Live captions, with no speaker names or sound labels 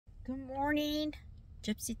Good morning,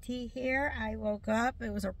 GypsyTee here. I woke up.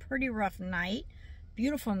 It was a pretty rough night.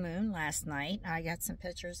 Beautiful moon last night. I got some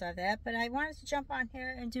pictures of that, but I wanted to jump on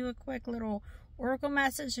here and do a quick little oracle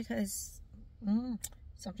message because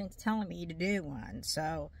something's telling me to do one.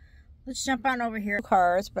 So let's jump on over here.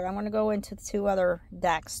 Cards, but I'm going to go into the two other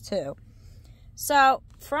decks too. So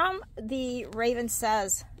from the Raven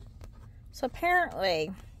says, so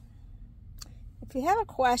apparently, if you have a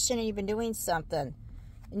question and you've been doing something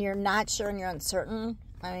and you're not sure and you're uncertain,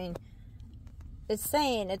 I mean, it's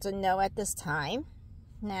saying it's a no at this time.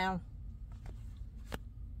 Now,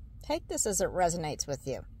 take this as it resonates with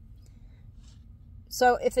you.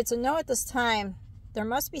 So if it's a no at this time, there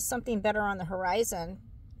must be something better on the horizon.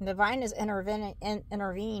 And Divine is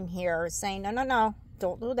intervening here, saying, no, no, no,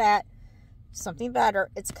 don't do that. Something better,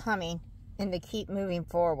 it's coming, and to keep moving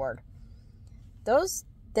forward.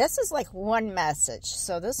 This is like one message,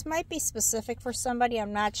 so this might be specific for somebody.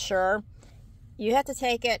 I'm not sure. You have to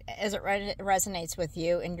take it as it resonates with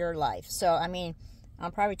you in your life. So I mean,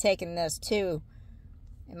 I'm probably taking this too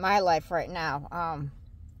in my life right now.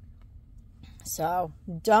 So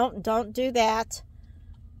don't do that.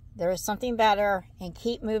 There is something better, and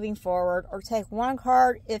keep moving forward. Or take one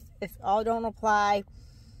card if all don't apply.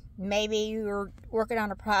 Maybe you're working on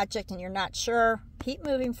a project and you're not sure. Keep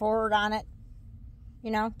moving forward on it. You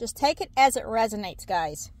know, just take it as it resonates,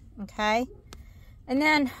 guys. Okay? And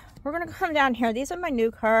then we're going to come down here. These are my new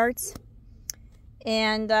cards.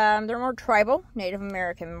 And they're more tribal, Native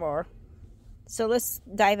American more. So let's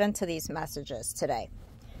dive into these messages today.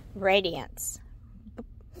 Radiance.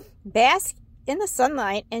 Bask in the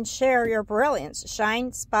sunlight and share your brilliance.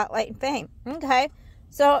 Shine, spotlight, and fame. Okay?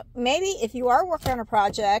 So maybe if you are working on a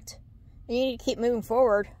project and you need to keep moving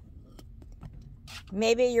forward,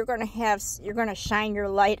 maybe you're going to shine your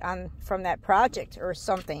light on from that project or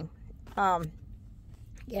something. And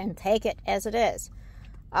take it as it is.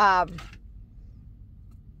 Yeah,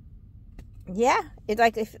 it's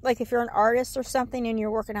like if you're an artist or something and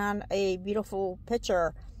you're working on a beautiful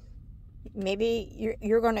picture, maybe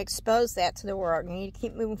you're going to expose that to the world. You need to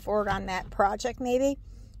keep moving forward on that project, maybe.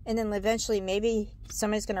 And then eventually, maybe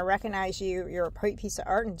somebody's going to recognize you're a great piece of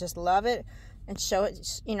art and just love it and show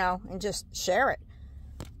it, you know, and just share it.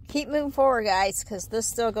 Keep moving forward, guys, because this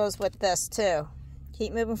still goes with this, too.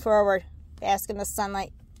 Keep moving forward. Bask in the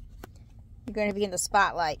sunlight. You're going to be in the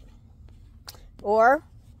spotlight. Or,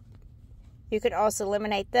 you could also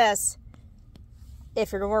eliminate this.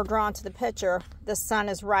 If you're more drawn to the picture, the sun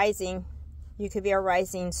is rising. You could be a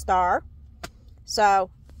rising star. So,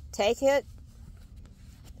 take it.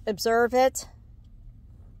 Observe it.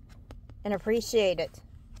 And appreciate it.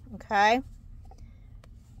 Okay?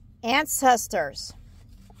 Ancestors.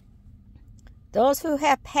 Those who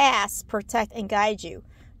have passed protect and guide you.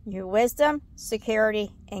 Your wisdom,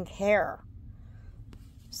 security, and care.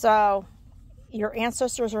 So, your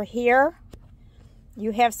ancestors are here.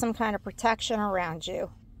 You have some kind of protection around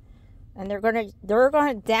you. And they're going to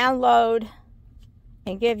download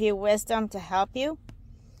and give you wisdom to help you.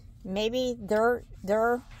 Maybe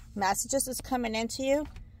their messages is coming into you.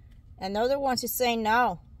 And they're the ones who say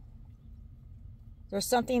no. There's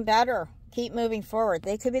something better. Keep moving forward.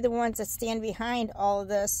 They could be the ones that stand behind all of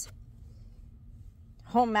this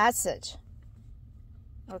whole message.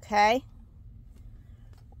 Okay?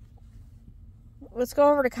 Let's go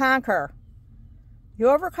over to conquer. You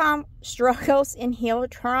overcome struggles and heal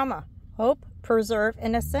trauma. Hope, preserve,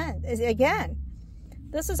 and ascend. Again,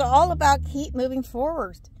 this is all about keep moving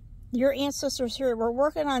forward. Your ancestors here, we're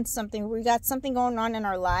working on something. We got something going on in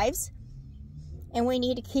our lives. And we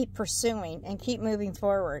need to keep pursuing and keep moving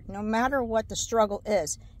forward. No matter what the struggle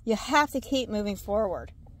is, you have to keep moving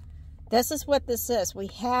forward. This is what this is. We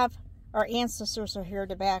have our ancestors are here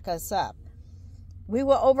to back us up. We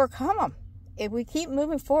will overcome them. If we keep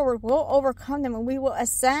moving forward, we'll overcome them and we will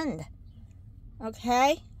ascend.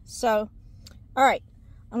 Okay? So, all right.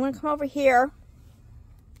 I'm going to come over here.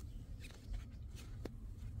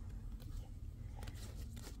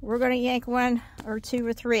 We're going to yank one or two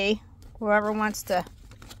or three. Whoever wants to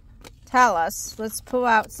tell us. Let's pull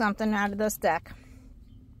out something out of this deck.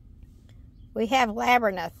 We have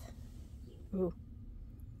LABRYNITH. Ooh.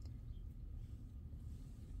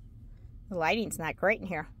 The lighting's not great in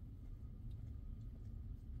here.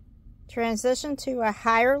 Transition to a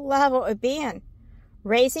higher level of being.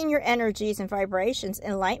 Raising your energies and vibrations.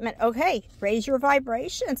 Enlightenment. Okay, raise your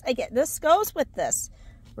vibrations. Again, this goes with this.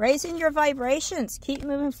 Raising your vibrations. Keep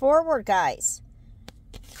moving forward, guys.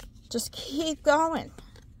 Just keep going.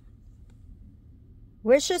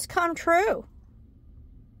 Wishes come true.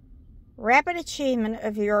 Rapid achievement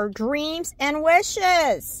of your dreams and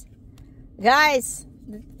wishes. Guys,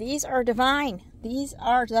 these are divine. These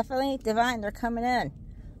are definitely divine. They're coming in.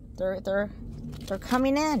 They're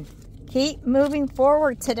coming in. Keep moving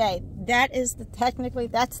forward today. That is technically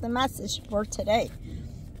that's the message for today.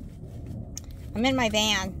 I'm in my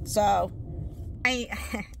van, so I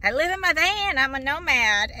live in my van. I'm a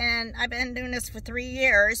nomad, and I've been doing this for 3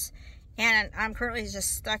 years, and I'm currently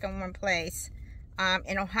just stuck in one place,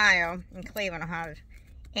 in Ohio, in Cleveland, Ohio,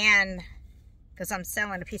 and because I'm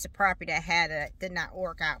selling a piece of property that I had that did not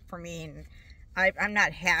work out for me, and I'm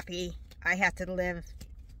not happy. I have to live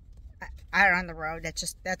out on the road.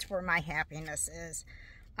 That's where my happiness is.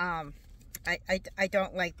 I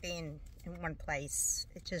don't like being in one place.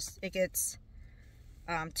 It gets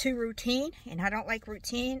too routine, and I don't like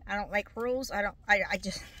routine. I don't like rules. But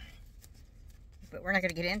we're not going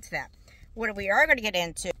to get into that. What we are going to get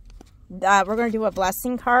into, we're going to do a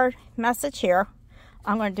blessing card message here.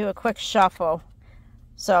 I'm going to do a quick shuffle.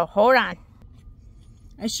 So hold on.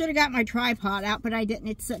 I should have got my tripod out, but I didn't.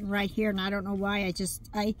 It's sitting right here, and I don't know why.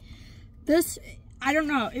 I don't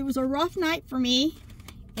know. It was a rough night for me,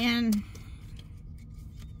 and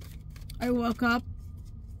I woke up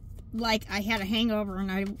like I had a hangover,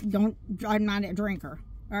 and I'm not a drinker.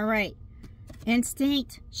 All right.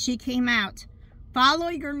 Instinct, she came out. Follow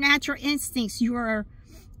your natural instincts. You are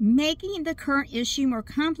making the current issue more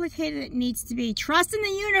complicated than it needs to be. Trust in the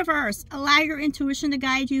universe. Allow your intuition to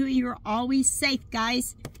guide you. You're always safe,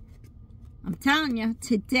 guys. I'm telling you,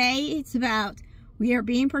 today it's about we are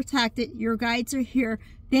being protected. Your guides are here.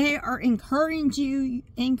 They are encouraging you.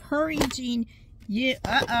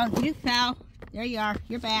 You fell. There you are.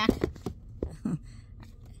 You're back.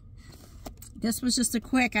 This was just a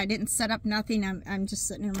quick. I didn't set up nothing. I'm just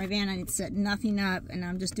sitting in my van. I didn't set nothing up, and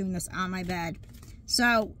I'm just doing this on my bed.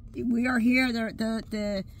 So we are here.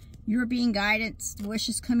 You're being guided. The wish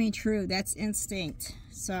is coming true. That's instinct.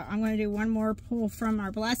 So I'm going to do one more pull from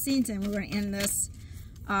our blessings, and we're going to end this.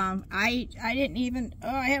 I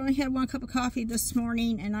only had 1 cup of coffee this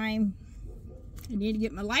morning, and I need to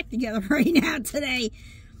get my life together right now today.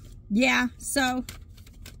 Yeah, so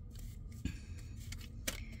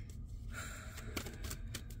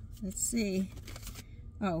let's see.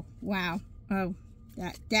 Oh, wow. Oh,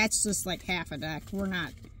 that's just like half a deck. We're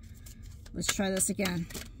not. Let's try this again.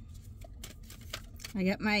 I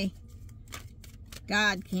got my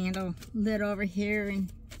God candle lit over here, and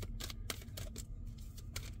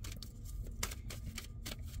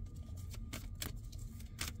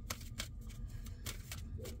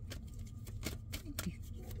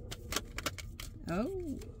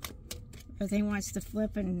oh, everything wants to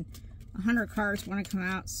flip, and 100 cards want to come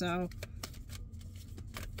out, so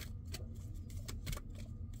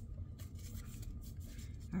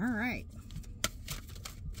all right.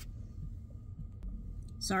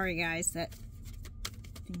 Sorry guys, that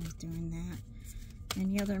thing is doing that.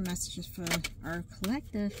 Any other messages for our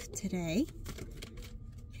collective today?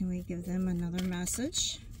 Can we give them another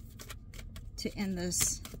message to end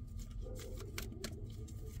this?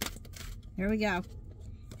 Here we go.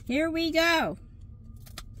 Here we go.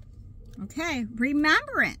 Okay,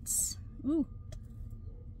 remembrance. Ooh.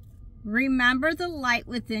 Remember, the light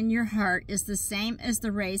within your heart is the same as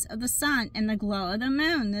the rays of the sun and the glow of the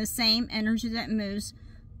moon. The same energy that moves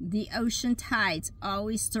the ocean tides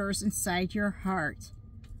always stirs inside your heart.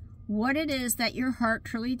 What it is that your heart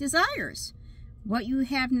truly desires. What you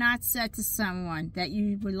have not said to someone that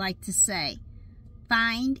you would like to say.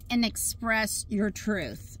 Find and express your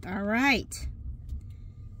truth. All right.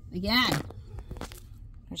 Again,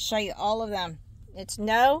 I'll show you all of them. It's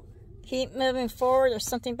no. Keep moving forward. There's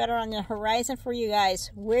something better on the horizon for you guys.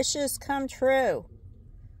 Wishes come true.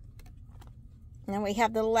 And then we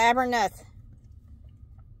have the Labyrinth,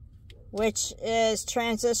 which is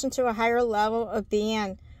transition to a higher level of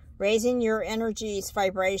being, raising your energies,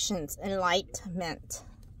 vibrations, enlightenment.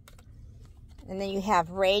 And then you have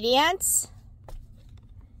Radiance,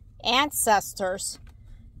 Ancestors,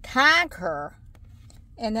 Conquer,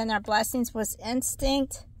 and then our blessings was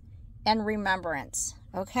Instinct and Remembrance.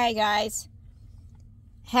 Okay, guys.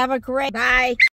 Have a great... Bye.